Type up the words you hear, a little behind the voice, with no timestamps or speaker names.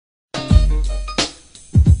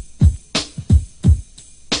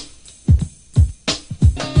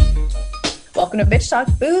Welcome to Bitch Talk,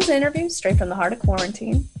 booze interviews straight from the heart of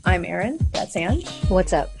quarantine. I'm Erin. That's Ange.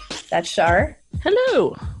 What's up? That's Shar.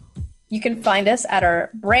 Hello. You can find us at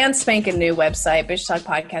our brand spanking new website,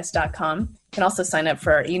 bitchtalkpodcast.com. You can also sign up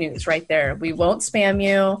for our e-news right there. We won't spam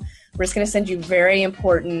you. We're just going to send you very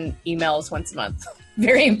important emails once a month.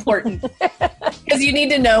 Very important. Because you need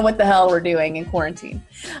to know what the hell we're doing in quarantine.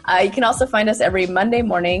 You can also find us every Monday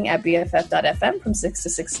morning at BFF.FM from 6 to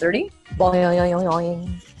 6:30. Boing, boing, boing.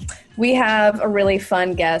 We have a really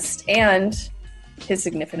fun guest and his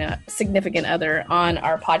significant other on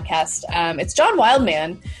our podcast. It's John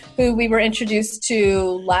Wildman, who we were introduced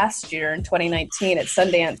to last year in 2019 at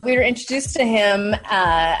Sundance. We were introduced to him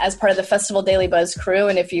as part of the Festival Daily Buzz crew,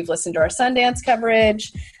 and if you've listened to our Sundance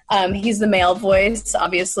coverage, he's the male voice,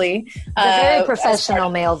 obviously. The very professional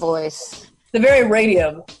male voice. The very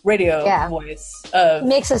radio voice of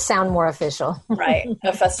makes us sound more official. Right,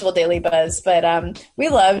 a Festival Daily Buzz. But we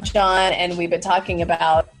love John, and we've been talking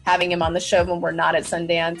about having him on the show when we're not at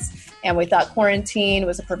Sundance. And we thought quarantine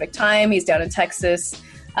was a perfect time. He's down in Texas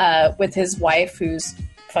with his wife, who's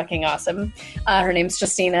fucking awesome. Her name's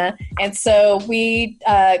Justina. And so we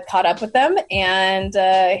caught up with them, and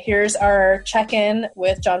here's our check-in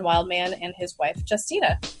with John Wildman and his wife,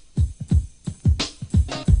 Justina.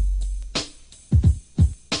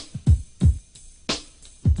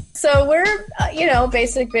 So we're,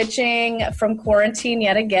 basic bitching from quarantine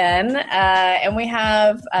yet again. And we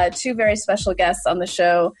have two very special guests on the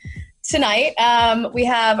show tonight. We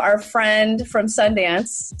have our friend from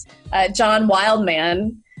Sundance, John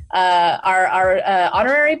Wildman, our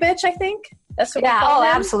honorary bitch, I think. That's what we call him.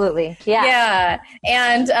 Absolutely. Yeah. Yeah.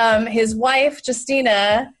 And his wife,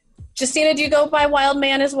 Justina. Justina, do you go by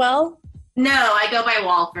Wildman as well? No, I go by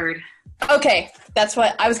Walford. Okay, that's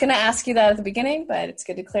what I was going to ask you that at the beginning, but it's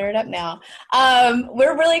good to clear it up now.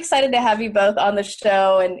 We're really excited to have you both on the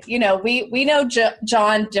show, and we know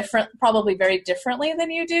John probably very differently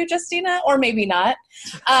than you do, Justina, or maybe not.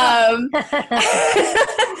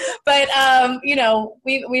 But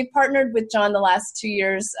we've partnered with John the last 2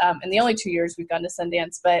 years, and the only 2 years we've gone to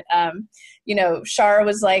Sundance. But Shar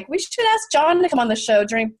was like, we should ask John to come on the show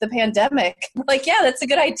during the pandemic. We're like, yeah, that's a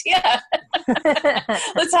good idea.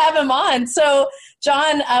 Let's have him on. So,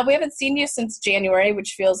 John, we haven't seen you since January,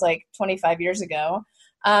 which feels like 25 years ago.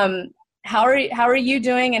 How are you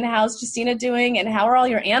doing, and how's Justina doing, and how are all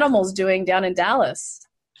your animals doing down in Dallas?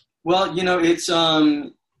 Well, it's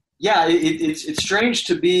it's strange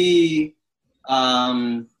to be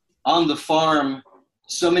on the farm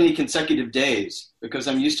so many consecutive days because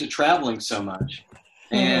I'm used to traveling so much,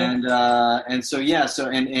 and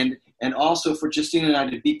also for Justina and I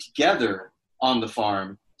to be together on the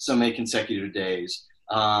farm so many consecutive days.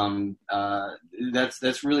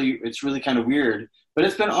 It's really kind of weird, but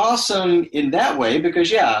it's been awesome in that way because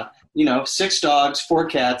 6 dogs, 4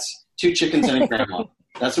 cats, 2 chickens, and a grandma.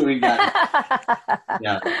 That's what we got.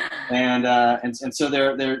 Yeah, and so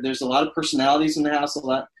there's a lot of personalities in the house, a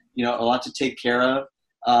lot to take care of,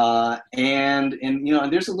 and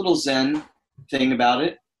there's a little Zen thing about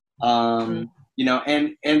it, and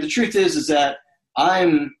the truth is that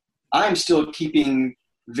I'm still keeping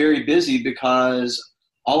very busy because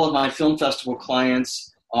all of my film festival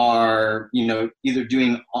clients are either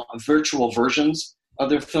doing virtual versions of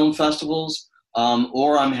their film festivals,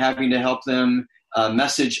 or I'm having to help them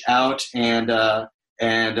message out and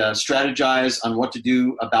strategize on what to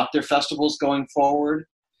do about their festivals going forward.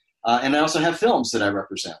 And I also have films that I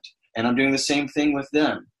represent, and I'm doing the same thing with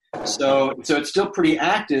them. So it's still pretty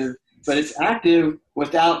active, but it's active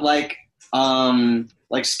without like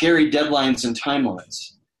scary deadlines and time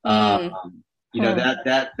limits. That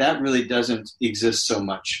really doesn't exist so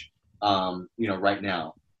much, right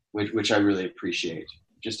now, which I really appreciate.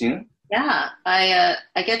 Justina? Yeah, I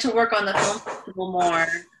get to work on the film festival more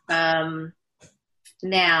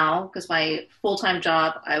now because my full-time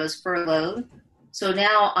job, I was furloughed. So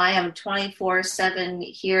now I am 24/7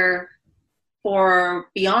 here for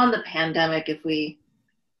beyond the pandemic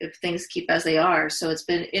if things keep as they are. So it's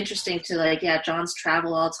been interesting to John's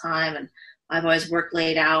travel all the time, and I've always worked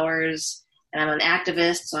late hours, and I'm an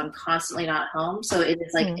activist, so I'm constantly not home. So it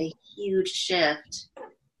is a huge shift.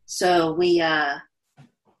 So we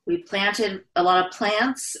planted a lot of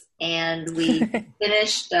plants, and we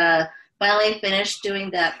finally finished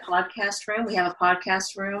doing that podcast room. We have a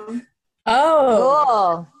podcast room.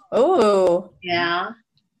 Oh, cool. Oh, yeah,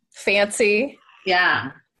 fancy.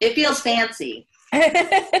 Yeah, it feels fancy.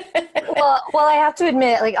 Well, I have to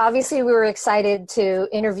admit, like, obviously we were excited to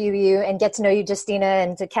interview you and get to know you, Justina,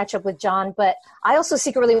 and to catch up with John. But I also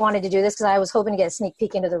secretly wanted to do this because I was hoping to get a sneak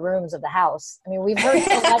peek into the rooms of the house. I mean, we've heard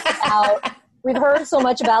so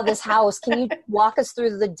much about this house. Can you walk us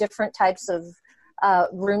through the different types of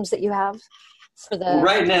rooms that you have for the?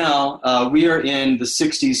 Right now, we are in the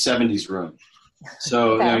 60s, 70s room.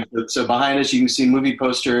 So, Okay. so behind us, you can see movie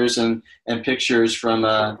posters and pictures from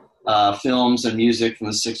films and music from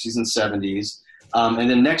the 60s and 70s. And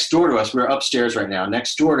then next door to us, we're upstairs right now.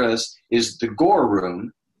 Next door to us is the gore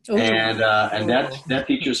room, Ooh. and that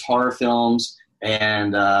features horror films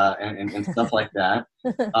and stuff like that.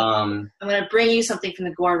 I'm going to bring you something from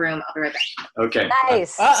the gore room. I'll be right back. Okay.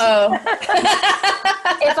 Nice. Uh-oh. Watch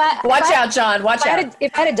If I- out, John. Watch out.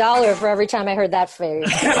 If I had $1 for every time I heard that phrase.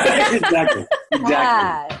 Exactly.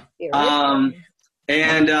 Ah,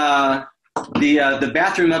 And the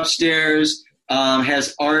bathroom upstairs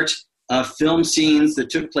has art, film scenes that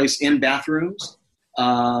took place in bathrooms.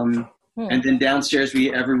 And then downstairs,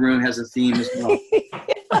 every room has a theme as well.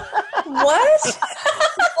 What?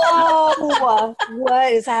 Whoa,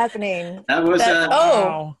 what is happening? That was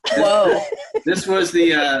Whoa. this was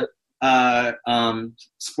the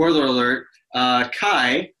spoiler alert.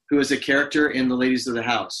 Kai, who is a character in The Ladies of the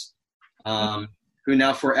House, who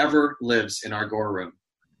now forever lives in our gore room.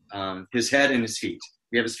 His head and his feet.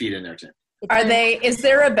 We have his feet in there too. Are they? Is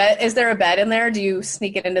there a bed? Is there a bed in there? Do you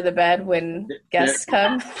sneak it into the bed when guests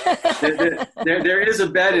come? There is a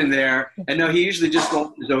bed in there, and no, he usually just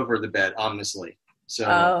walks over the bed, ominously. So,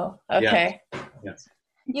 Oh, okay. yes.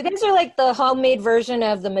 You guys are like the homemade version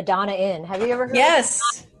of the Madonna Inn. Have you ever heard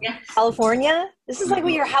Yes, Yes. of California? This is like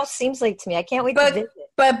what your house seems like to me. I can't wait to But- visit.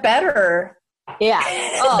 but better. Yeah.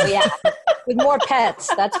 Oh, yeah. With more pets,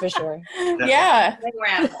 that's for sure. Yeah. Bring your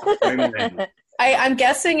animal. I'm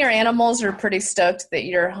guessing your animals are pretty stoked that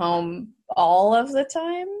you're home all of the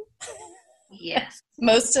time? Yes.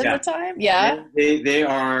 Most of Yeah. the time? Yeah. They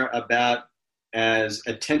are about as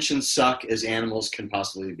attention suck as animals can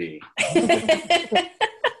possibly be.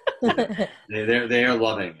 They are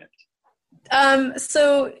loving it.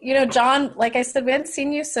 So, John, like I said, we haven't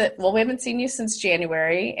seen you since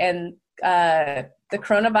January, and the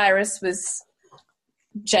coronavirus was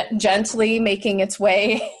gently making its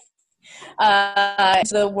way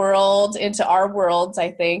into the world, into our worlds,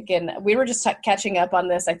 I think. And we were just catching up on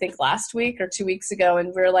this, I think, last week or 2 weeks ago,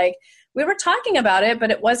 and we were talking about it,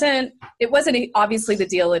 but it wasn't obviously the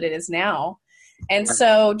deal that it is now. And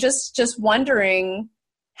so just wondering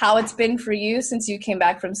how it's been for you since you came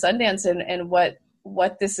back from Sundance, and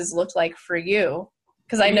what this has looked like for you.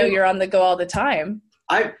 Because I know you're on the go all the time.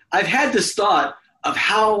 I've had this thought of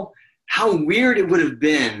how weird it would have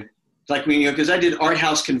been, like because I did Art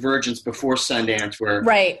House Convergence before Sundance, where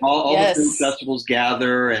all Yes. the film festivals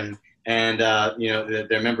gather and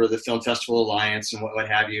they're a member of the Film Festival Alliance and what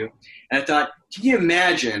have you. And I thought, can you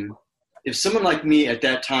imagine if someone like me at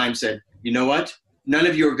that time said, you know what, none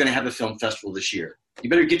of you are going to have a film festival this year. You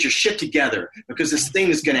better get your shit together because this thing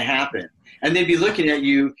is going to happen. And they'd be looking at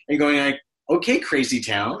you and going like, okay, crazy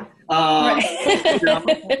town, calm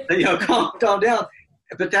down.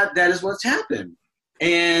 But that is what's happened.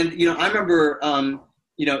 And, I remember,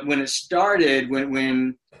 when it started,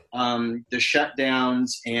 when the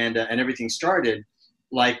shutdowns and everything started,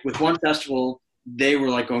 like with one festival, they were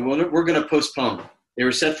like going, well, we're going to postpone. They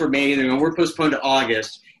were set for May. They're going, we're postponed to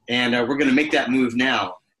August, and we're going to make that move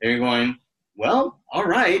now. They're going, well, all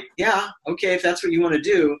right, yeah, okay, if that's what you want to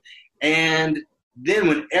do. And then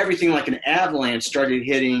when everything like an avalanche started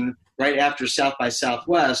hitting right after South by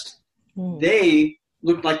Southwest, they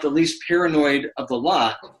looked like the least paranoid of the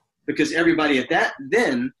lot, because everybody at that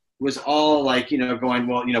then was all like, going,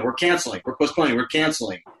 well, we're canceling, we're postponing, we're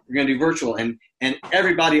canceling, we're going to do virtual, and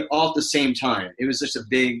everybody all at the same time. It was just a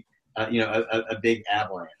big, a big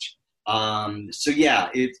avalanche. So yeah,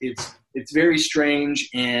 it's very strange,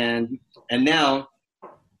 and now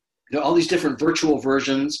there are all these different virtual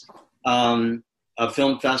versions of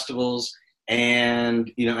film festivals,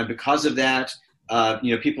 and and because of that,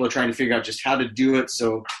 people are trying to figure out just how to do it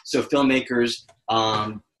so filmmakers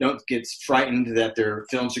don't get frightened that their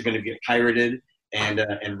films are going to get pirated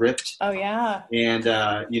and ripped. Oh yeah. And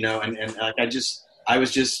like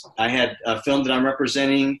I had a film that I'm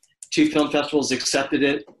representing. 2 film festivals accepted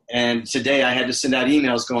it, and today I had to send out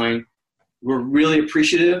emails going, we're really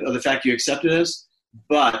appreciative of the fact you accepted us,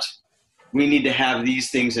 but we need to have these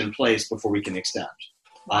things in place before we can accept.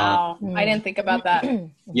 Wow. I didn't think about that.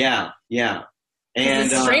 Yeah. And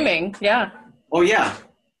it's streaming. Yeah. Oh yeah.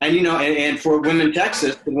 And and for Women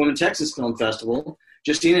Texas, the Women Texas Film Festival,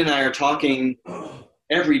 Justine and I are talking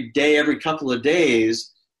every day, every couple of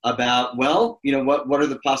days about, well, what are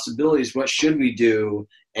the possibilities? What should we do?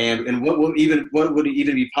 And what would it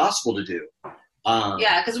even be possible to do?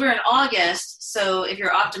 Yeah, because we're in August, so if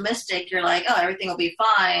you're optimistic, you're like, oh, everything will be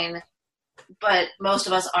fine. But most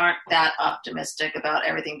of us aren't that optimistic about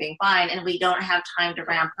everything being fine, and we don't have time to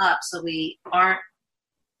ramp up, so we aren't.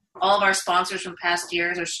 All of our sponsors from past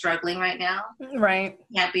years are struggling right now. Right.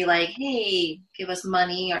 You can't be like, hey, give us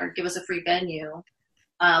money or give us a free venue.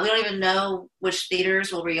 We don't even know which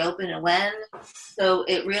theaters will reopen and when. So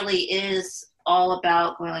it really is all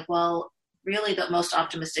about going like, well, really the most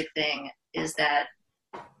optimistic thing is that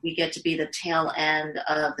we get to be the tail end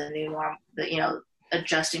of the new norm,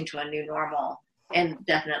 adjusting to a new normal. And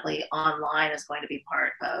definitely online is going to be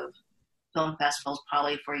part of film festivals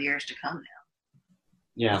probably for years to come now.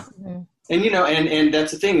 Yeah. Mm-hmm. And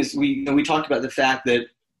that's the thing is we talked about the fact that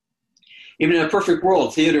even in a perfect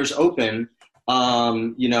world, theaters open,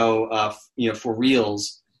 for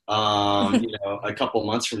reals, a couple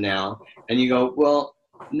months from now, and you go, well,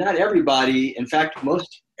 not everybody, in fact,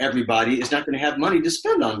 most everybody is not going to have money to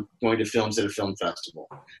spend on going to films at a film festival,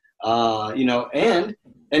 and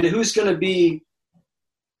who's going to be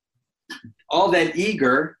all that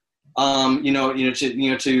eager,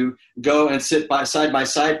 to go and sit side by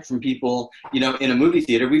side from people, in a movie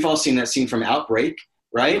theater. We've all seen that scene from Outbreak,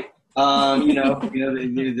 right? The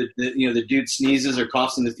dude sneezes or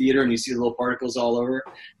coughs in the theater and you see the little particles all over,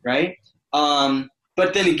 right?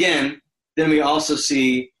 But then again, we also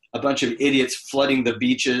see a bunch of idiots flooding the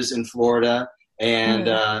beaches in Florida and,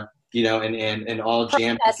 and all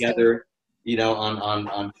jammed together,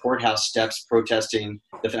 on courthouse steps protesting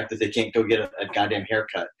the fact that they can't go get a goddamn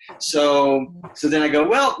haircut. So then I go,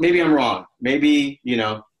 well, maybe I'm wrong. Maybe,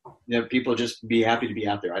 people just be happy to be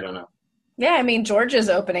out there. I don't know. Yeah, I mean, Georgia's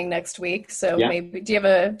opening next week, so maybe do you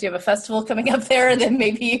have a festival coming up there? And then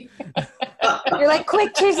maybe you're like,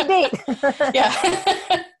 quick, choose a date.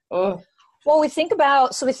 Yeah. Oh. Well, we think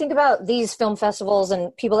about these film festivals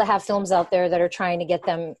and people that have films out there that are trying to get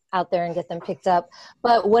them out there and get them picked up.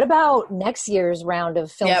 But what about next year's round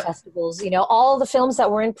of film festivals? All the films that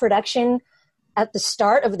were in production at the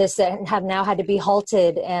start of this that have now had to be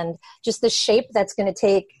halted, and just the shape that's going to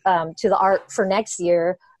take to the art for next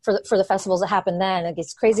year. For the festivals that happen then,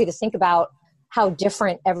 it's crazy to think about how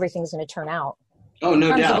different everything's going to turn out. Oh,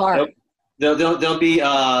 no doubt. There'll be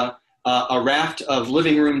a raft of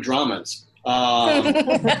living room dramas. Yeah,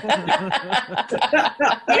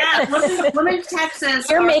 Women Texas.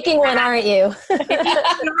 You're making one, aren't you?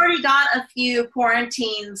 We already got a few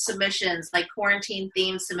quarantine submissions, like quarantine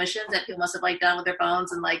themed submissions that people must have done with their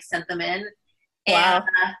phones and sent them in. Wow. And,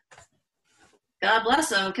 God bless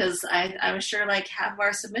them, because I'm sure half of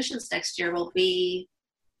our submissions next year will be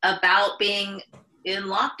about being in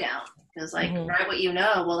lockdown. Because write what you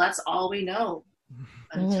know. Well, that's all we know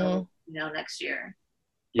until next year.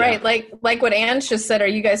 Yeah. Right, like what Ange just said. Are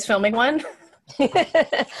you guys filming one? Now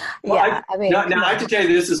I have to tell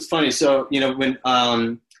you, this is funny. So when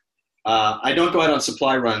I don't go out on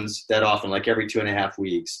supply runs that often, every 2.5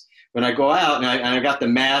 weeks. When I go out and I got the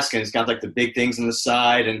mask and it's got the big things on the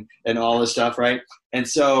side and all this stuff, right? And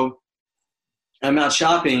so I'm out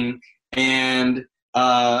shopping and,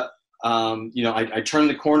 I turn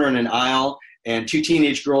the corner in an aisle and 2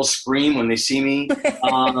 teenage girls scream when they see me.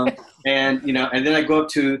 And then I go up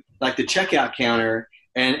to the checkout counter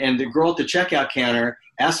and the girl at the checkout counter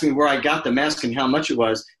asked me where I got the mask and how much it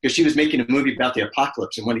was, because she was making a movie about the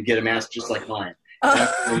apocalypse and wanted to get a mask just like mine.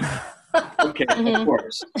 Okay, of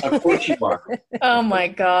course you are. Oh my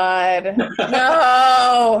God,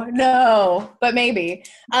 no, but maybe.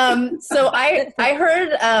 So I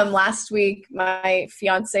heard last week my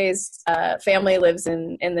fiance's family lives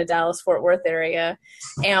in the Dallas-Fort Worth area,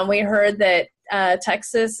 and we heard that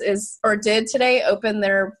Texas did today open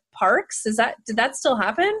their parks. Did that still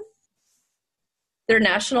happen? Their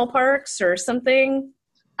national parks or something?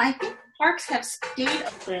 I think parks have stayed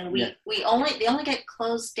open. They only get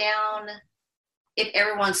closed down if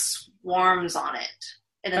everyone swarms on it,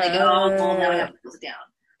 and then they go, well, now we have to close it down.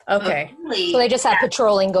 Okay, so they just have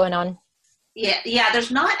patrolling going on. Yeah.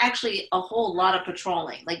 There's not actually a whole lot of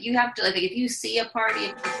patrolling. You have to if you see a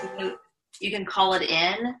party, you can call it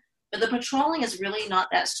in, but the patrolling is really not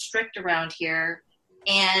that strict around here.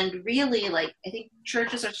 And really, I think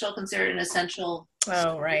churches are still considered an essential.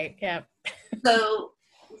 Oh, right, yeah. So.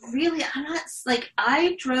 Really, I'm not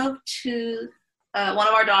I drove to one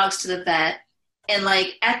of our dogs to the vet, and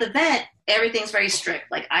at the vet, everything's very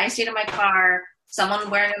strict. I stayed in my car, someone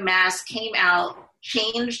wearing a mask came out,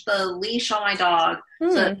 changed the leash on my dog. So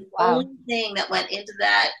the only thing that went into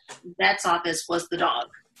that vet's office was the dog.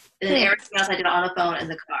 And then everything else I did on the phone in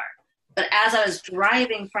the car. But as I was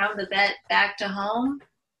driving from the vet back to home,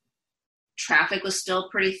 traffic was still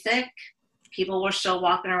pretty thick. People were still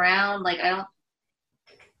walking around. Like, I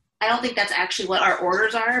don't think that's actually what our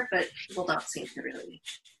orders are, but people don't seem to really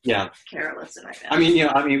care or listen right now.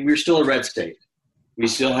 I mean, we're still a red state. We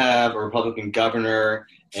still have a Republican governor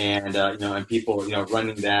and, and people,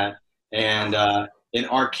 running that. And in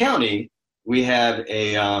our county, we have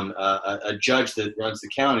a judge that runs the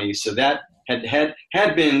county. So that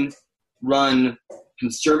had been run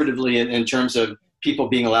conservatively in terms of people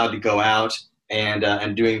being allowed to go out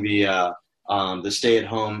and doing the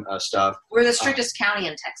stay-at-home stuff. We're the strictest county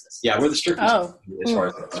in Texas. Yeah, we're the strictest as far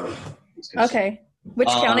as that's concerned. Okay. Which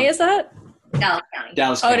county is that? Dallas County.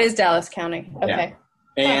 Dallas County. Oh, it is Dallas County. Okay.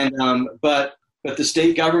 Yeah. And but the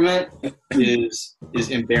state government is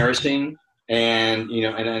embarrassing, and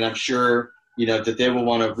and I'm sure that they will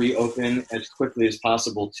want to reopen as quickly as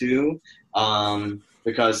possible too,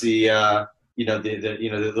 because the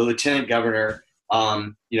lieutenant governor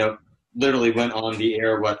literally went on the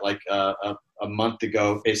air a month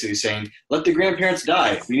ago, basically saying, "Let the grandparents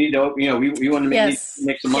die. We need to, we want to make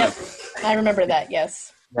some money." Yep. I remember that.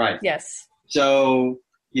 Yes. Right. Yes. So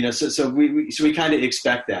so we kind of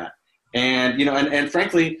expect that, and and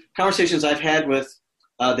frankly, conversations I've had with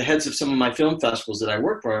the heads of some of my film festivals that I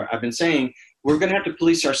work for, I've been saying we're going to have to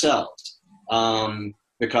police ourselves,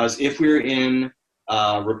 because if we're in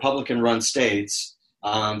Republican-run states,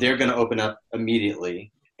 they're going to open up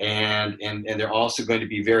immediately, and they're also going to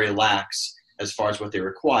be very lax as far as what they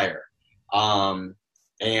require, and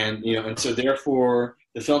so therefore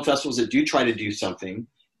the film festivals that do try to do something,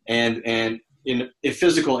 and in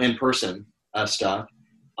physical in-person stuff,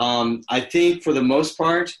 I think for the most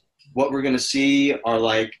part, what we're going to see are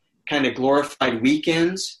like kind of glorified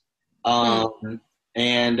weekends, and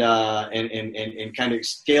kind of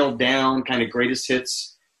scaled down, kind of greatest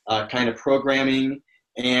hits, kind of programming,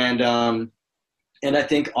 and I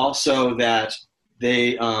think also that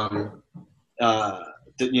they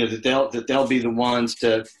that they'll be the ones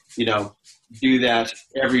to do that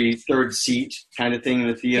every third seat kind of thing in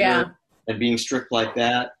the theater, and being strict like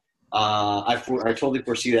that. I totally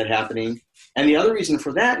foresee that happening. And the other reason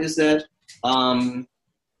for that is that,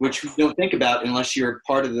 which you don't think about unless you're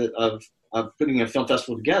part of putting a film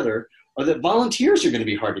festival together, are that volunteers are going to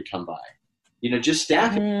be hard to come by. Just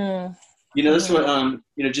staffing. This is what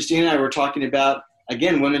Justine and I were talking about,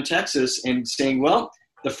 again, Women Texas, and saying, well,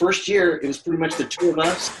 the first year it was pretty much the two of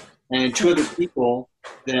us and two other people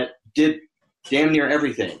that did damn near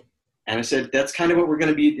everything. And I said, that's kind of what we're going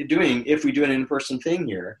to be doing if we do an in-person thing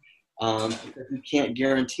here, because we can't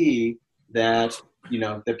guarantee that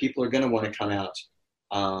that people are going to want to come out,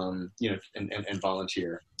 and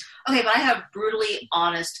volunteer. Okay, but I have brutally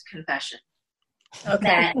honest confession.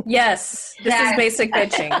 Okay. Yes, this is basic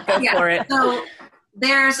pitching. Go for it. So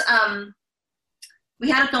there's we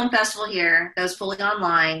had a film festival here that was fully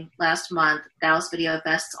online last month, Dallas Video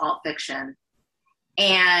Fest's Alt Fiction.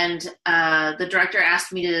 And the director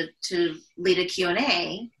asked me to lead a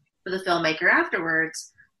Q&A for the filmmaker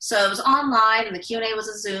afterwards. So it was online, and the Q&A was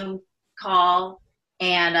a Zoom call,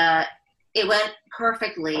 and it went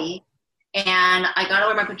perfectly. And I got to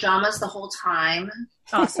wear my pajamas the whole time.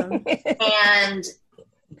 Awesome. And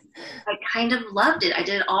I kind of loved it. I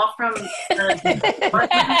did it all from the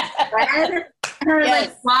red. And I was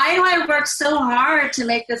like, why do I work so hard to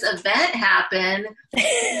make this event happen?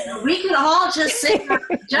 We could all just sit in our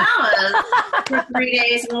pajamas for 3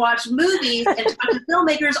 days and watch movies and talk to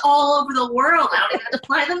filmmakers all over the world. I don't even have to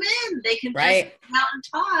fly them in. They can just come out and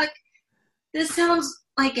talk. This sounds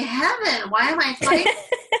like heaven. Why am I fighting?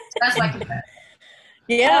 That's my confession.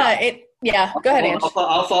 Go ahead, Ange.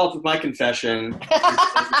 I'll follow up with my confession.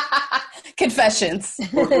 Confessions.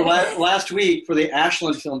 Last week for the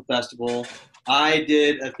Ashland Film Festival, I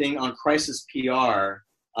did a thing on crisis PR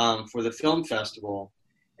for the film festival,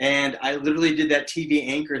 and I literally did that TV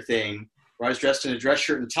anchor thing where I was dressed in a dress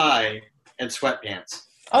shirt and tie and sweatpants.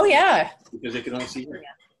 Oh yeah, because they could only see her.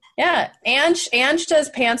 Yeah, Ange does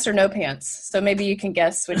pants or no pants, so maybe you can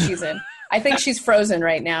guess what she's in. I think she's frozen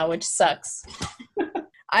right now, which sucks.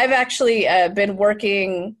 I've actually been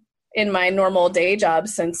working in my normal day job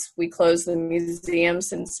since we closed the museum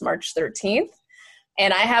since March 13th.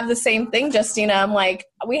 And I have the same thing, Justina. I'm like,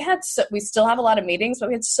 we still have a lot of meetings, but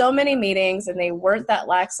we had so many meetings and they weren't that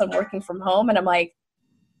lax on working from home. And I'm like,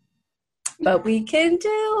 but we can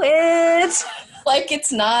do it. Like,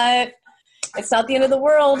 it's not the end of the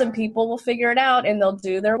world, and people will figure it out and they'll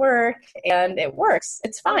do their work, and it works.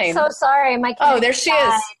 It's fine. I'm so sorry. There she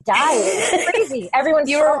is. Died. It's crazy. Everyone's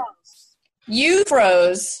froze. You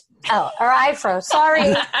froze. Oh, or iFro.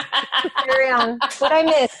 Sorry. Carry on. What I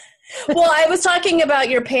missed? Well, I was talking about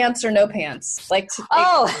your pants or no pants. It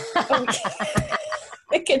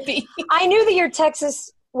could be. I knew that your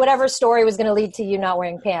Texas whatever story was going to lead to you not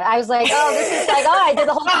wearing pants. I was like, oh, this is like, I did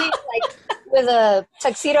the whole thing like with a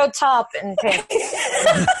tuxedo top and pants.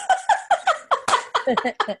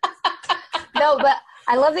 No, but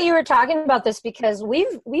I love that you were talking about this because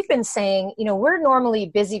we've been saying, we're normally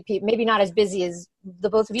busy people, maybe not as busy as the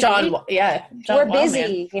both of you. John, we're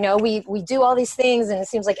busy. We do all these things, and it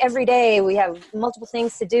seems like every day we have multiple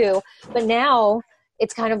things to do. But now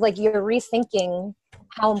it's kind of like you're rethinking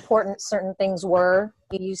how important certain things were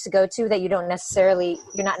you used to go to that you're not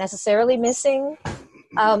necessarily missing.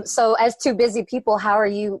 So as two busy people, how are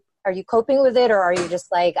you coping with it, or are you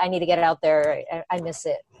just like, I need to get it out there, I miss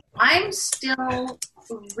it? I'm still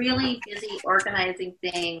really busy organizing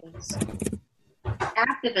things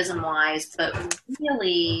activism wise, but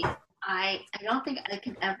really I don't think I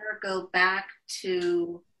can ever go back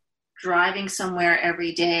to driving somewhere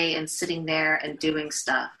every day and sitting there and doing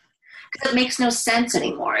stuff. Because it makes no sense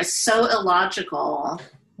anymore. It's so illogical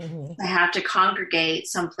to have to congregate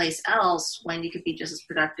someplace else when you could be just as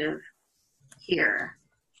productive here,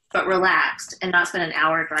 but relaxed and not spend an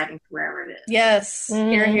hour driving to wherever it is. Yes,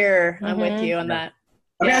 here. I'm with you on that.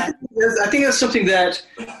 I mean, I think that's something that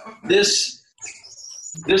this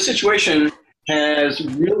situation has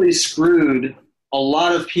really screwed a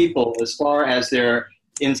lot of people as far as their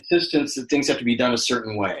insistence that things have to be done a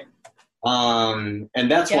certain way. And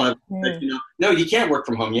that's one of no, you can't work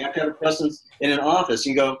from home. You have to have a presence in an office.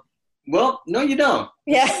 You go, well, no, you don't.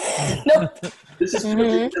 Yeah. Nope. This is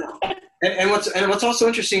and what's also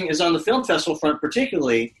interesting is on the film festival front,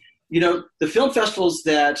 particularly, the film festivals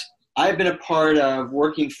that I've been a part of,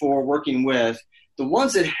 working with, the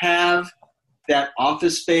ones that have that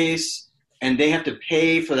office space and they have to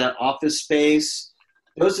pay for that office space,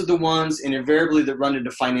 those are the ones invariably that run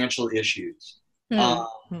into financial issues.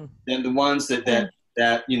 Then the ones that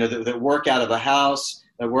work out of a house,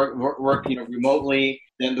 that work remotely,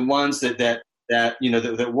 then the ones that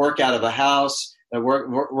work out of a house, that work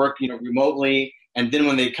remotely, and then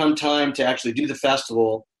when they come time to actually do the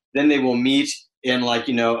festival, then they will meet in a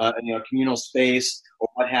communal space or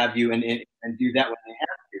what have you, and do that when they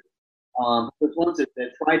have to. But ones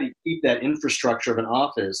that try to keep that infrastructure of an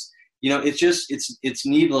office, it's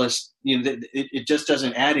needless. It just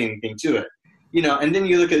doesn't add anything to it. And then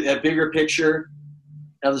you look at that bigger picture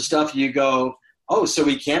of the stuff. You go, oh, so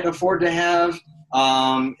we can't afford to have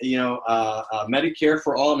Medicare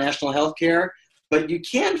for all, national health care, but you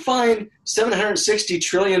can find $760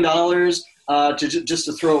 trillion just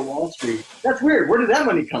to throw at Wall Street. That's weird. Where did that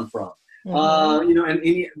money come from?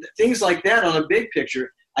 And things like that on a big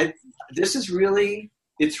picture. It's really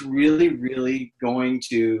going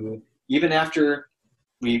to, even after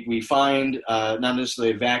we find not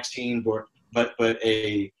necessarily a vaccine, but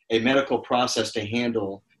a medical process to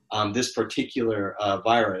handle this particular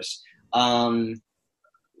virus,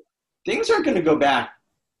 things aren't going to go back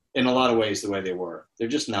in a lot of ways the way they were. They're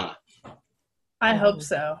just not. I hope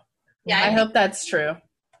so. Yeah, I hope that's true.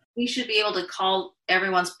 We should be able to call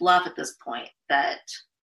everyone's bluff at this point that,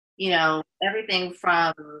 everything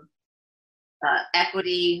from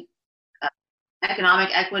equity, economic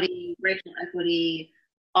equity, racial equity,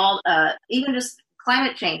 all, even just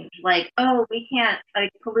climate change. Like, oh, we can't,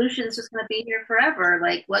 pollution's just going to be here forever.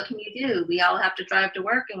 Like, what can you do? We all have to drive to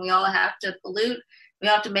work and we all have to pollute. We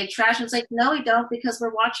all have to make trash. And it's like, no, we don't, because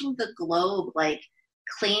we're watching the globe,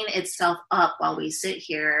 clean itself up while we sit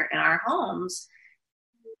here in our homes.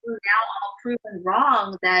 We're now all proven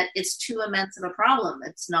wrong that it's too immense of a problem.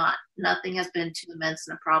 It's not. Nothing has been too immense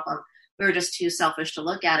of a problem. We're just too selfish to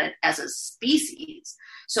look at it as a species.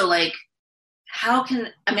 So, how can,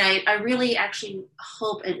 I really actually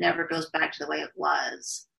hope it never goes back to the way it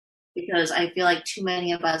was, because I feel like too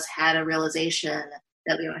many of us had a realization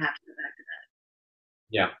that we don't have to go back to that.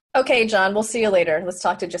 Yeah. Okay, John, we'll see you later. Let's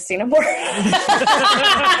talk to Justina more.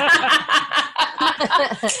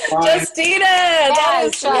 Justina,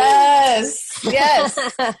 yes.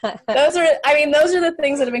 Those are the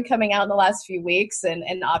things that have been coming out in the last few weeks, and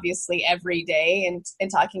obviously every day,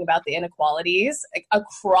 and talking about the inequalities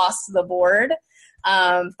across the board,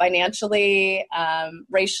 financially,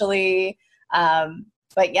 racially,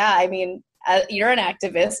 but yeah, you're an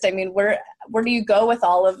activist. Where do you go with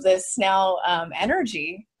all of this now,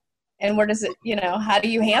 energy? And where does it, how do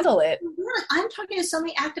you handle it? I'm talking to so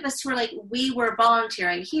many activists who are we were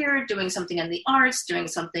volunteering here, doing something in the arts, doing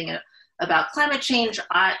something about climate change.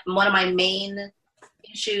 One of my main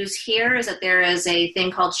issues here is that there is a thing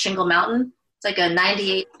called Shingle Mountain. It's a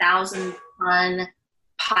 98,000 ton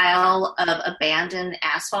pile of abandoned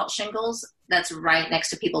asphalt shingles that's right next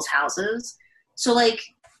to people's houses. So like,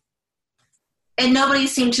 and nobody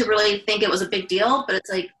seemed to really think it was a big deal, but it's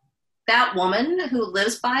like that woman who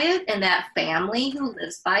lives by it and that family who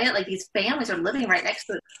lives by it, like these families are living right next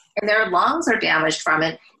to it and their lungs are damaged from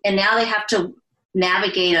it. And now they have to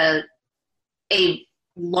navigate a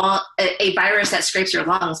virus that scrapes your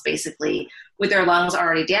lungs basically with their lungs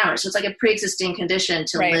already damaged. So it's like a pre-existing condition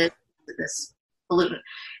to live with this pollutant.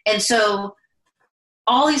 And so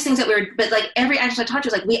all these things but like every action I talked to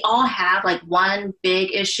was like, we all have like one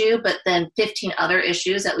big issue, but then 15 other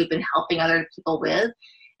issues that we've been helping other people with.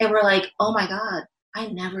 And we're like, oh my God, I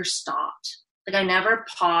never stopped. Like I never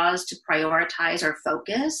paused to prioritize or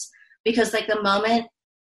focus, because like the moment,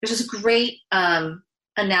 there's this great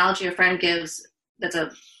analogy a friend gives that's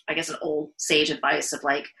I guess an old sage advice of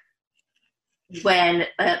like, when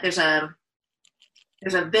there's a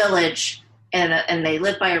village and they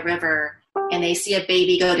live by a river and they see a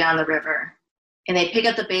baby go down the river and they pick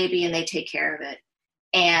up the baby and they take care of it.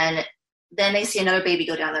 And then they see another baby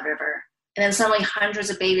go down the river. And then suddenly hundreds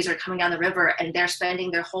of babies are coming down the river and they're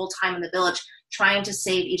spending their whole time in the village trying to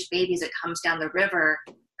save each baby as it comes down the river,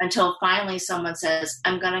 until finally someone says,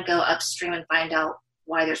 I'm going to go upstream and find out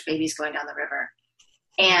why there's babies going down the river.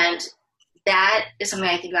 And that is something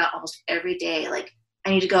I think about almost every day. Like, I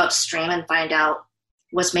need to go upstream and find out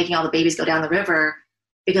what's making all the babies go down the river,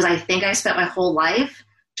 because I think I spent my whole life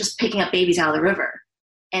just picking up babies out of the river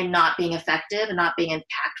and not being effective and not being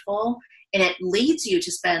impactful. And it leads you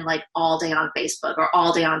to spend like all day on Facebook or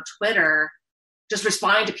all day on Twitter just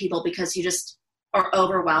responding to people because you just are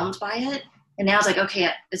overwhelmed by it. And now it's like, okay,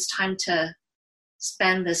 it's time to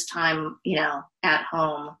spend this time, at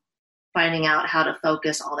home, finding out how to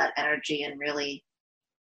focus all that energy and really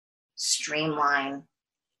streamline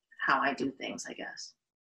how I do things, I guess.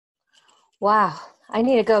 Wow. I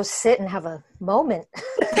need to go sit and have a moment.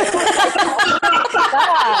 God.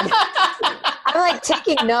 I'm like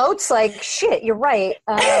taking notes, like, shit, you're right.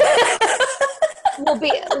 Because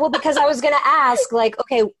I was going to ask, like,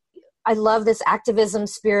 okay, I love this activism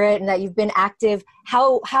spirit and that you've been active.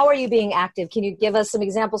 How are you being active? Can you give us some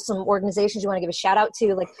examples, some organizations you want to give a shout out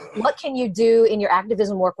to? Like, what can you do in your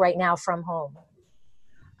activism work right now from home?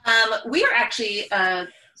 We are actually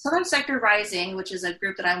Southern Sector Rising, which is a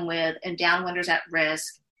group that I'm with, and Downwinders at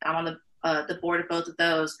Risk. I'm on the board of both of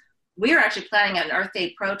those. We are actually planning an Earth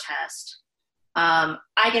Day protest. I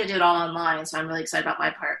get to do it all online, so I'm really excited about my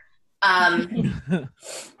part.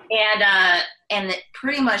 And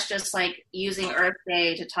pretty much just like using Earth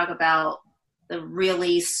Day to talk about the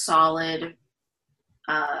really solid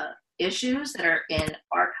issues that are in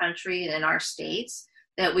our country and in our states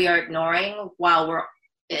that we are ignoring,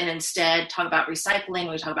 and instead talk about recycling,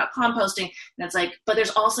 we talk about composting, and it's like, but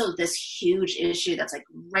there's also this huge issue that's like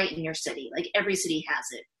right in your city. Like every city has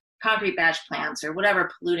it. Concrete batch plants or whatever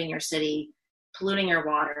polluting your city, polluting your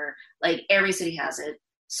water, like every city has it.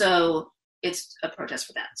 So it's a protest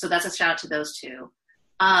for that. So that's a shout out to those two.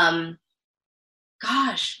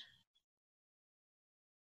 Gosh,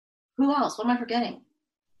 who else? What am I forgetting?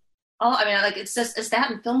 It's that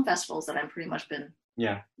and film festivals that I'm pretty much been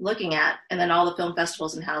looking at, and then all the film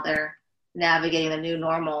festivals and how they're navigating the new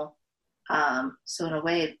normal. So in a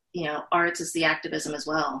way, arts is the activism as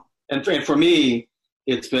well. And for me,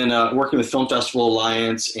 it's been working with Film Festival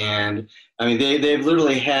Alliance, and I mean they've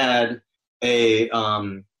literally had a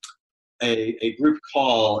group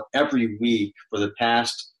call every week for the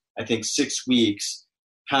past, I think, 6 weeks,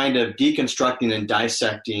 kind of deconstructing and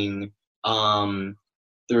dissecting the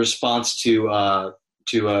response to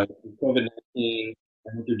COVID-19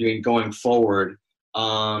 and what they're doing going forward,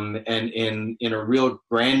 and in a real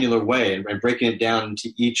granular way, and breaking it down into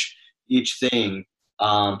each thing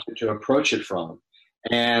to approach it from.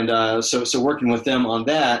 And so working with them on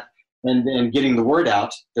that, and then getting the word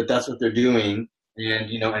out that that's what they're doing,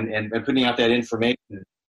 and and putting out that information,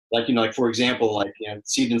 like for example,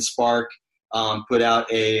 Seed and Spark put out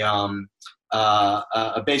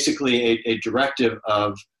basically a directive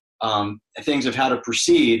of things of how to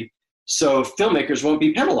proceed, so filmmakers won't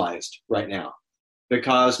be penalized right now,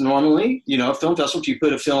 because normally, film festivals, if you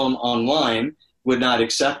put a film online, would not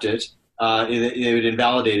accept it. It would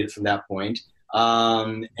invalidate it from that point.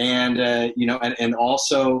 And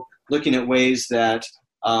also looking at ways that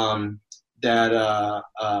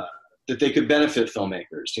they could benefit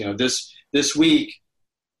filmmakers. This week,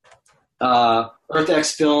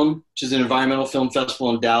 EarthX Film, which is an environmental film festival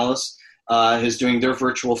in Dallas, is doing their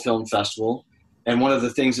virtual film festival. And one of the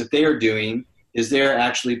things that they are doing is they're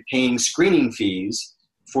actually paying screening fees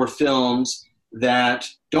for films that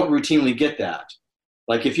don't routinely get that.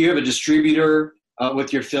 Like if you have a distributor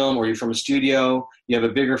with your film, or you're from a studio, you have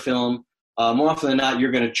a bigger film, more often than not,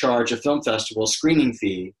 you're going to charge a film festival screening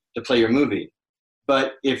fee to play your movie.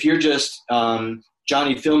 But if you're just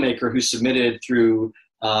Johnny Filmmaker who submitted through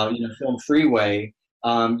Film Freeway,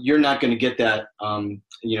 you're not going to get that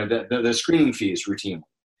the screening fees routinely.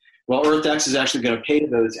 Well, EarthX is actually going to pay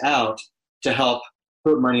those out to help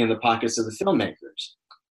put money in the pockets of the filmmakers.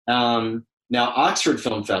 Now, Oxford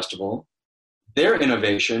Film Festival, their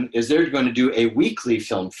innovation is they're going to do a weekly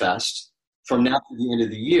film fest from now to the end of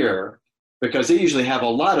the year, because they usually have a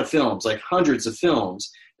lot of films, like hundreds of films.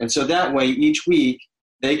 And so that way, each week,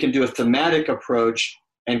 they can do a thematic approach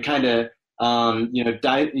and kind of,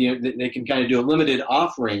 they can kind of do a limited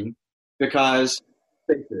offering, because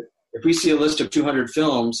if we see a list of 200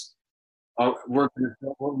 films,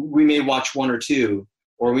 we may watch one or two,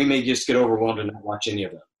 or we may just get overwhelmed and not watch any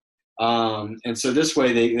of them. And so this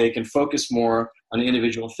way they can focus more on the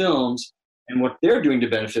individual films. And what they're doing to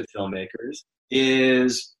benefit filmmakers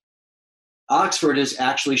is Oxford is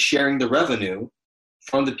actually sharing the revenue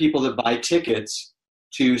from the people that buy tickets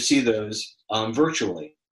to see those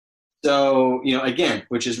virtually. So, again,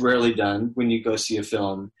 which is rarely done when you go see a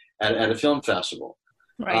film at a film festival.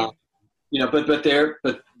 Right.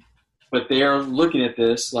 But they're looking at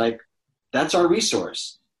this like, that's our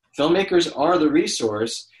resource. Filmmakers are the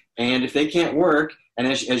resource. And if they can't work, and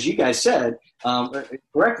as you guys said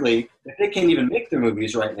correctly, if they can't even make their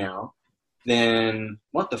movies right now, then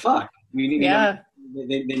what the fuck? They need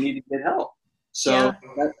to get help. So,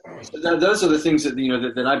 those are the things that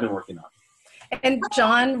that I've been working on. And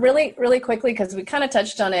John, really, really quickly, because we kind of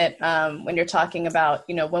touched on it when you're talking about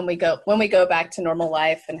when we go back to normal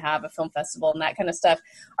life and have a film festival and that kind of stuff.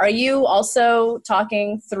 Are you also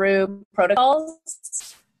talking through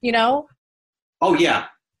protocols? Oh yeah.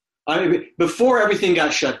 I mean, before everything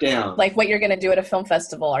got shut down, like what you're going to do at a film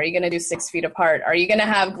festival. Are you going to do 6 feet apart? Are you going to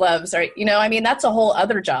have gloves? That's a whole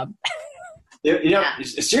other job.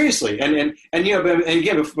 Seriously. And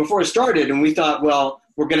again, before it started, and we thought, well,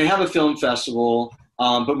 we're going to have a film festival,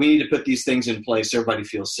 but we need to put these things in place so everybody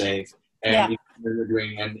feels safe. And they're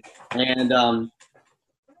doing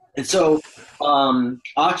and so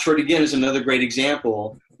Oxford again is another great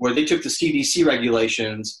example where they took the CDC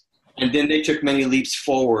regulations and then they took many leaps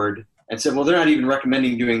forward and said, well, they're not even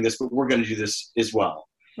recommending doing this, but we're going to do this as well.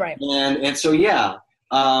 Right. And so a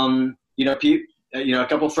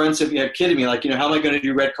couple of friends have kidded me, like, how am I going to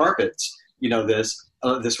do red carpets, this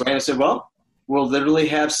way? And I said, well, we'll literally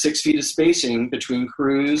have 6 feet of spacing between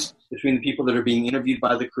crews, between the people that are being interviewed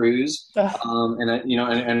by the crews, and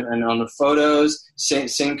on the photos,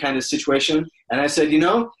 same kind of situation. And I said,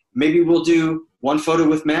 maybe we'll do one photo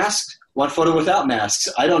with masks, one photo without masks.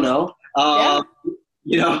 I don't know.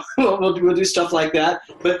 We'll do stuff like that.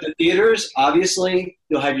 But the theaters, obviously,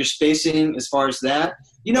 you'll have your spacing as far as that.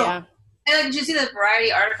 And did you see the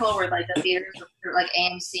Variety article where the theaters, like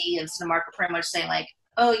AMC and Cinemark, are pretty much saying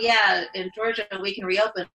oh yeah, in Georgia we can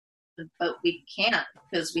reopen, but we can't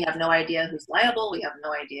because we have no idea who's liable. We have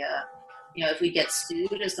no idea, if we get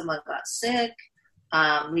sued if someone got sick.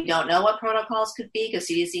 We don't know what protocols could be because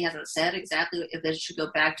CDC hasn't said exactly if they should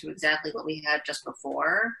go back to exactly what we had just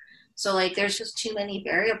before. So there's just too many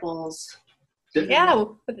variables. Yeah,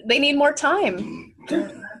 they need more time.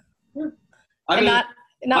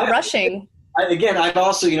 Not rushing. I've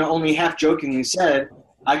also, only half jokingly said,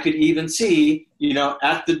 I could even see,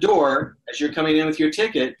 at the door as you're coming in with your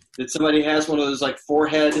ticket, that somebody has one of those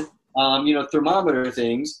forehead, thermometer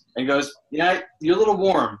things and goes, yeah, you're a little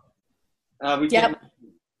warm. Yeah.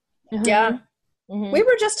 Mm-hmm. We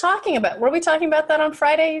were just talking were we talking about that on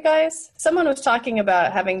Friday, you guys? Someone was talking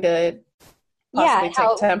about having to take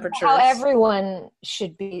temperatures. How everyone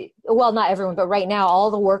should be, well, not everyone, but right now,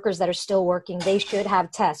 all the workers that are still working, they should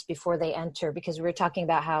have tests before they enter, because we were talking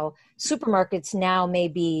about how supermarkets now may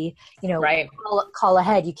be, right. call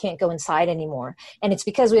ahead, you can't go inside anymore. And it's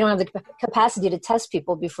because we don't have the capacity to test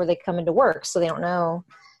people before they come into work, so they don't know,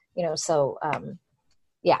 so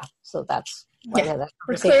that's why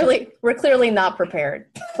we're clearly not prepared.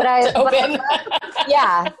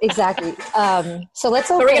 Yeah, exactly. So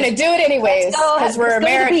let's open. But we're going to do it anyways because we're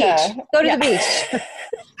America. Go to the beach.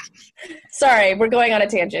 Sorry, we're going on a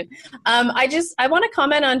tangent. I want to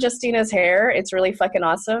comment on Justina's hair. It's really fucking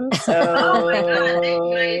awesome. So oh my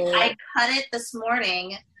God, I cut it this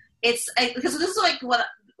morning. It's because this is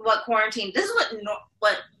what quarantine. This is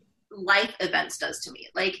what life events does to me.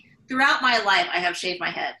 Throughout my life, I have shaved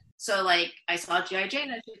my head. So I saw G.I.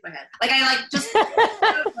 Jane and I shaved my head.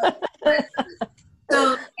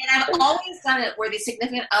 So, and I've always done it where the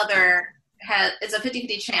significant other it's a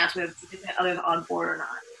 50-50 chance whether the significant other is on board or not.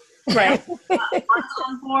 Right. I was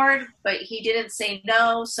on board, but he didn't say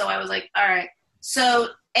no. So I was like, all right. So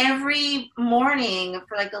every morning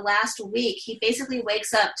for like the last week, he basically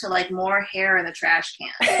wakes up to like more hair in the trash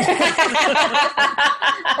can. Like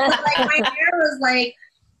my hair was like,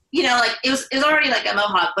 like it was already like a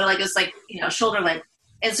mohawk, but like it was like, shoulder length.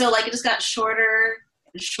 And so like it just got shorter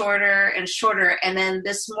and shorter and shorter. And then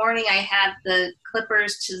this morning I had the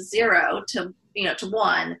clippers to 0 to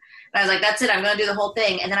 1. And I was like, that's it. I'm going to do the whole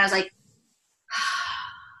thing. And then I was like,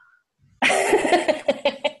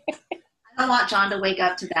 I don't want John to wake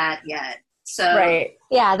up to that yet. So right.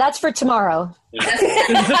 Yeah, that's for tomorrow. No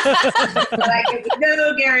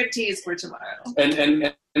guarantees for tomorrow.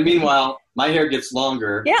 And meanwhile, my hair gets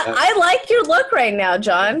longer. Yeah, I like your look right now,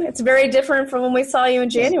 John. It's very different from when we saw you in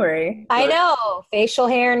January. I know. Facial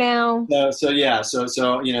hair now. So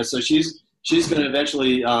she's going to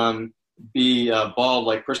eventually be bald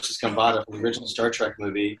like Princess Kambata from the original Star Trek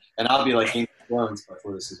movie, and I'll be like Game of Thrones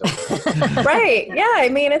before this is over. Right. Yeah, I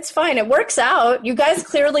mean, it's fine. It works out. You guys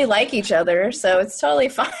clearly like each other, so it's totally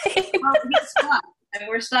fine. Well, we're stuck.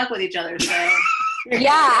 We're stuck with each other, so.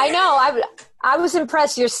 Yeah, I know. I was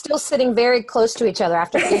impressed. You're still sitting very close to each other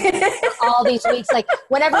after all these weeks. Like,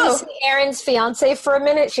 whenever you see Aaron's fiance for a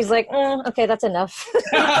minute, she's like, okay, that's enough.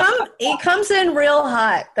 He comes in real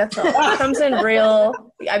hot. That's all. He comes in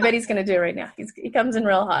real. I bet he's going to do it right now. He comes in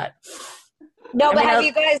real hot. No, but have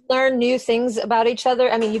you guys learned new things about each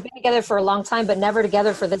other? I mean, you've been together for a long time, but never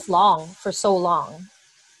together for so long.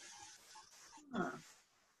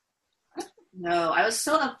 No, I was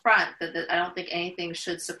so upfront that I don't think anything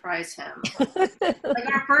should surprise him.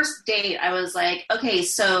 Like our first date, I was like, okay,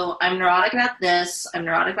 so I'm neurotic about this. I'm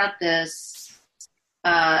neurotic about this.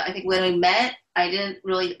 I think when we met, I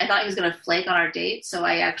thought he was going to flake on our date, so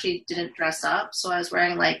I actually didn't dress up. So I was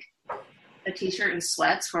wearing like a t-shirt and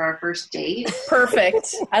sweats for our first date.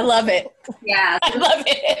 Perfect. I love it. Yeah. I love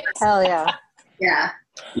it. Hell yeah. Yeah.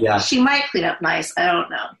 Yeah. She might clean up nice. I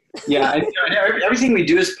don't know. Yeah. Everything we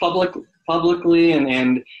do is publicly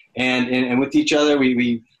and with each other.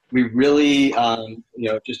 We really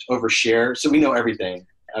just overshare, so we know everything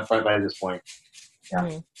by this point.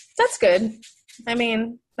 Yeah. That's good. I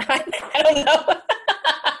mean, I don't know.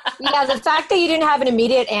 Yeah, the fact that you didn't have an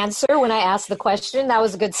immediate answer when I asked the question, that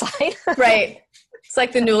was a good sign. Right. It's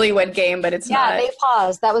like the newlywed game, but it's not. Yeah, they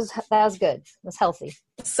paused. That was good. It was healthy.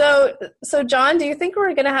 So John, do you think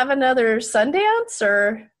we're going to have another Sundance,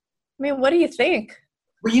 or I mean, what do you think?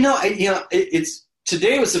 Well, it's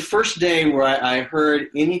today was the first day where I heard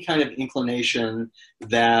any kind of inclination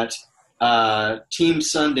that Team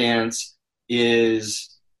Sundance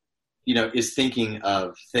is thinking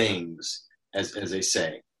of things, as they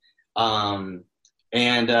say, so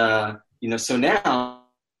now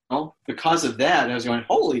because of that, I was going,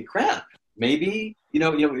 holy crap, maybe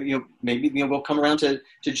we'll come around to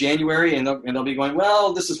January and they'll be going,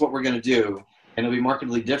 well, this is what we're going to do, and it'll be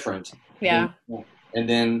markedly different. Yeah. And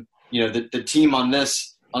then, the team on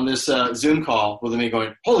this Zoom call will be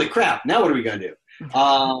going, holy crap, now what are we going to do?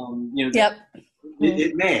 Yep.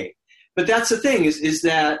 It may. But that's the thing is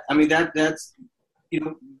that, I mean, that's,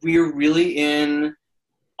 we're really in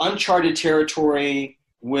uncharted territory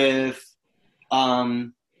with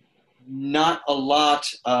not a lot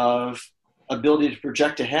of ability to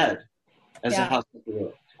project ahead as a house.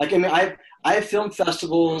 Like, I mean, I have film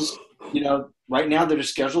festivals, right now that are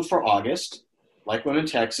scheduled for August, like one in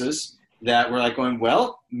Texas, that we're like going,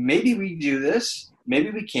 well, maybe we do this, maybe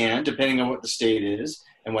we can, depending on what the state is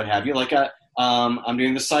and what have you. Like I'm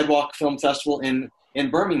doing the Sidewalk Film Festival in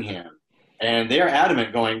Birmingham, and they are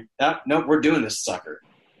adamant, going, no, we're doing this sucker.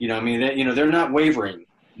 They're not wavering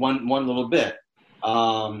one little bit.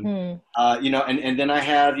 And then I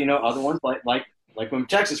have other ones like one in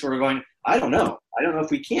Texas where we're going, I don't know if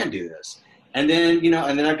we can do this. And then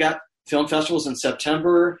and then I've got film festivals in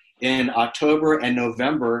September, in October and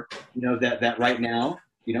November, that right now,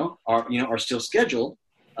 are still scheduled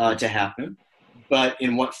to happen, but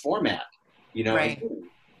in what format, Right.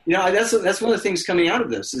 That's one of the things coming out of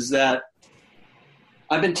this is that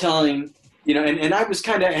I've been telling, and I was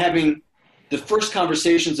kind of having the first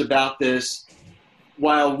conversations about this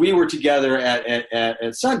while we were together at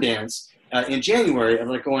Sundance in January. I'm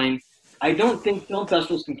like going, I don't think film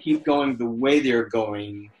festivals can keep going the way they're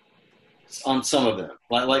going on some of them.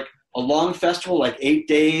 Like a long festival, like 8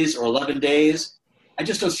 days or 11 days, I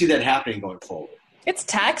just don't see that happening going forward. It's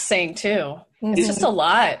taxing too. It's just a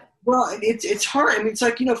lot. Well, it's hard. I mean, it's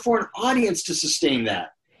like, for an audience to sustain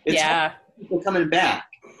that. It's hard for people coming back.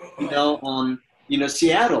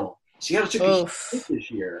 Seattle took a hit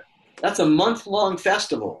this year. That's a month-long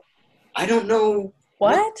festival. I don't know.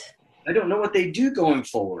 What? I don't know what they do going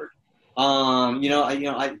forward. Heartland,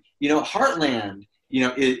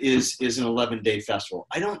 is an 11-day festival.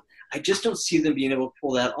 I just don't see them being able to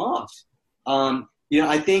pull that off.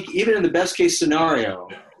 I think even in the best case scenario,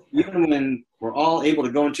 even when we're all able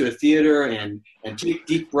to go into a theater and take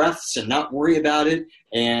deep breaths and not worry about it,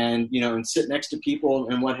 and sit next to people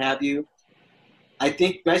and what have you, I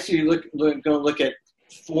think basically you look at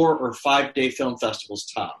 4 or 5 day film festivals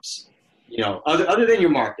tops. Other than your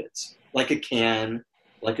markets, like a Cannes,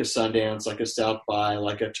 like a Sundance, like a South by,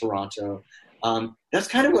 like a Toronto. That's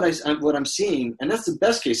kind of what I'm seeing, and that's the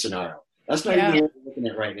best case scenario. That's not even what we're looking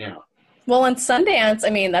at right now. Well, in Sundance,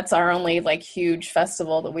 that's our only huge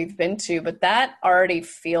festival that we've been to, but that already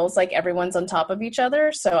feels like everyone's on top of each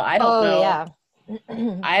other. So I don't know. Yeah.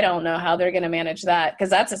 I don't know how they're going to manage that,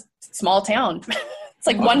 because that's a small town. It's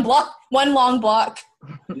like one long block.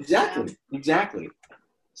 Exactly.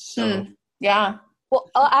 So yeah. Well,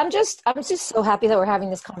 I'm just so happy that we're having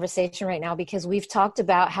this conversation right now, because we've talked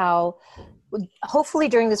about how hopefully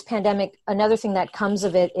during this pandemic, another thing that comes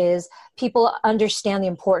of it is people understand the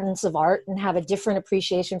importance of art and have a different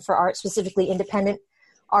appreciation for art, specifically independent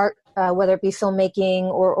art, whether it be filmmaking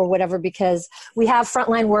or whatever, because we have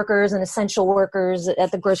frontline workers and essential workers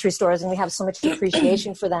at the grocery stores, and we have so much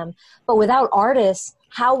appreciation for them. But without artists,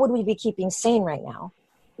 how would we be keeping sane right now?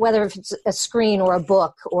 Whether if it's a screen or a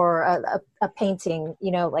book or a painting,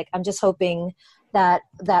 I'm just hoping that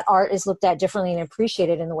art is looked at differently and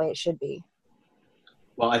appreciated in the way it should be.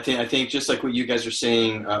 Well, I think just like what you guys are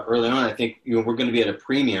saying early on, I think we're going to be at a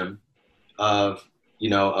premium of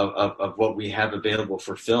what we have available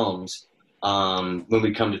for films when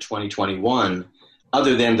we come to 2021,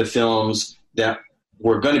 other than the films that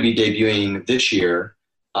we're going to be debuting this year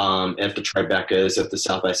at the Tribecas, at the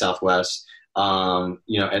South by Southwest, and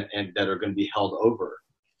that are going to be held over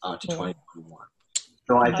to 2021.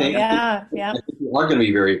 So I think we are going to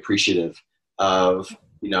be very appreciative of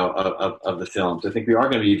the films. I think we are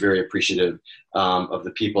going to be very appreciative of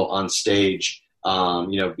the people on stage,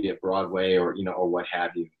 be it Broadway or what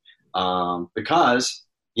have you, because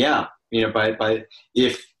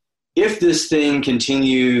if this thing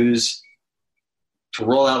continues to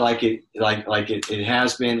roll out like it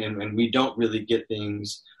has been, and we don't really get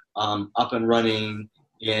things up and running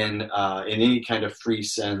in any kind of free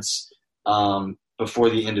sense before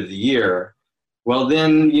the end of the year, well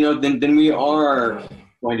then we are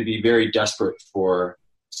going to be very desperate for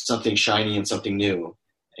something shiny and something new,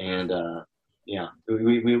 and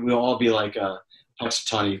we'll all be like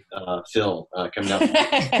Punxsutawney Phil coming up.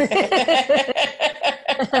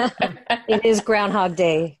 It is Groundhog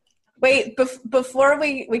Day. Wait, before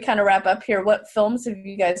we kind of wrap up here, what films have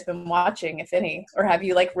you guys been watching, if any? Or have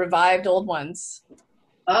you revived old ones?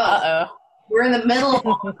 We're in the middle of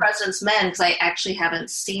All the President's Men, because I actually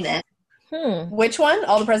haven't seen it. Which one?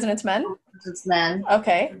 All the President's Men? All the President's Men.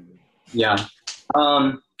 Okay. Yeah.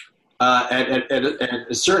 At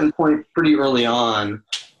a certain point pretty early on,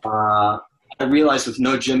 I realized with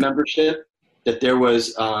no gym membership that there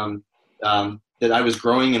was that I was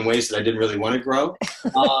growing in ways that I didn't really want to grow.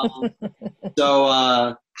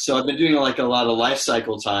 So I've been doing a lot of life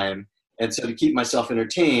cycle time, and so to keep myself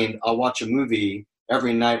entertained, I'll watch a movie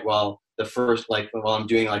every night while I'm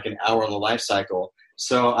doing an hour on the life cycle.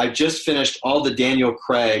 So I just finished all the Daniel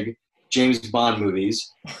Craig James Bond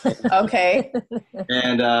movies. Okay.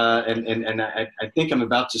 And I think I'm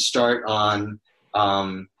about to start on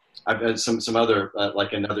I've had some other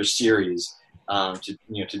another series to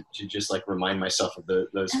just remind myself of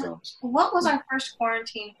those films. What was our first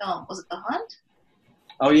quarantine film? Was it The Hunt?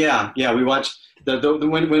 Oh yeah. We watched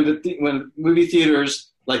when movie theaters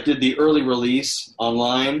did the early release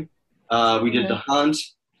online. We did The Hunt.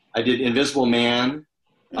 I did Invisible Man.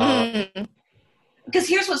 Because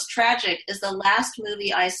here's what's tragic is the last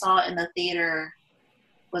movie I saw in the theater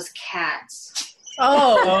was Cats.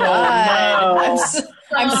 Oh, God. No.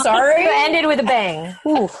 I'm sorry. It ended with a bang.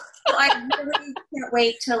 Ooh. So I really can't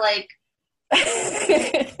wait to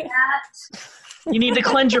that. You need to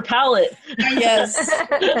cleanse your palate. Yes.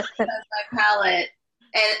 My palate.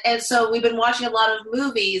 And so we've been watching a lot of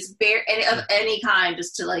movies of any kind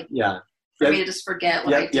just to for me to just forget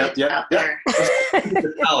what I did out there.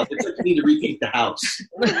 It's like you need to repaint the house.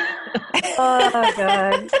 Oh,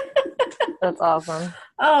 God. That's awesome.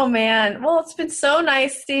 Oh, man. Well, it's been so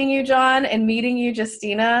nice seeing you, John, and meeting you,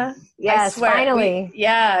 Justina. Yes, finally.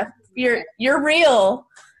 You're real.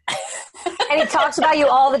 And he talks about you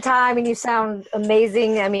all the time, and you sound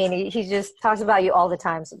amazing. I mean, he just talks about you all the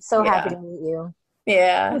time. So I'm so happy to meet you.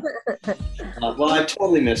 Yeah. Well, I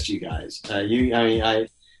totally missed you guys.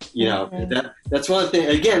 You know, that's one of the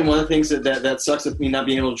things. Again, one of the things that sucks with me not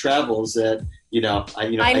being able to travel is that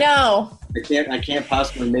I know. I can't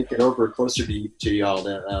possibly make it over closer to y'all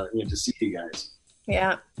to see you guys.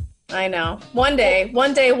 Yeah, I know. One day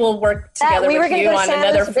we'll work together we were with gonna you go to on San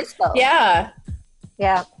another. Luis Obispo.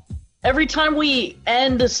 Yeah. Every time we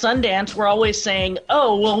end a Sundance, we're always saying,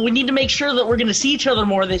 "Oh, well, we need to make sure that we're going to see each other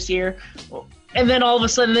more this year." And then all of a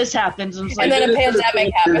sudden, this happens, and it's like, And then a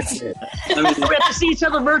pandemic happens. I mean, we have to see each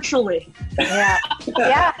other virtually. Yeah.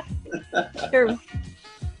 Yeah. True.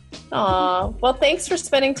 Aw, well, thanks for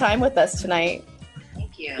spending time with us tonight.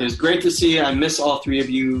 Thank you. it was great to see you. I miss all three of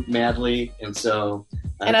you madly, and so.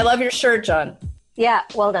 And I love your shirt, John. Yeah.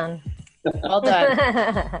 Well done. Well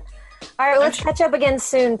done. All right, let's catch up again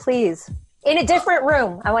soon, please. In a different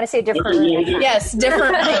room. I want to say different room. Yes,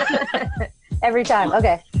 different. Every time.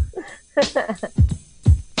 Okay.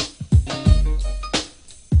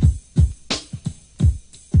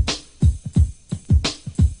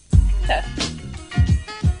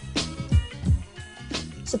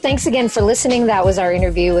 So thanks again for listening. That was our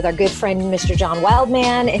interview with our good friend, Mr. John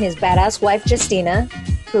Wildman, and his badass wife, Justina,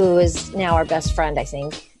 who is now our best friend, I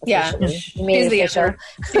think. Yeah, We made it official.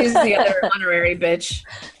 She's the other honorary bitch.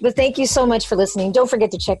 But thank you so much for listening. Don't forget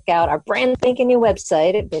to check out our brand spanking new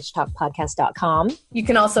website at bitchtalkpodcast.com. You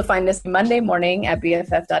can also find us Monday morning at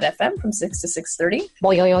BFF.FM from 6 to 6:30.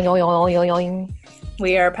 Boing.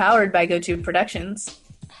 We are powered by GoTo Productions.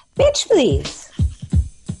 Bitch, please.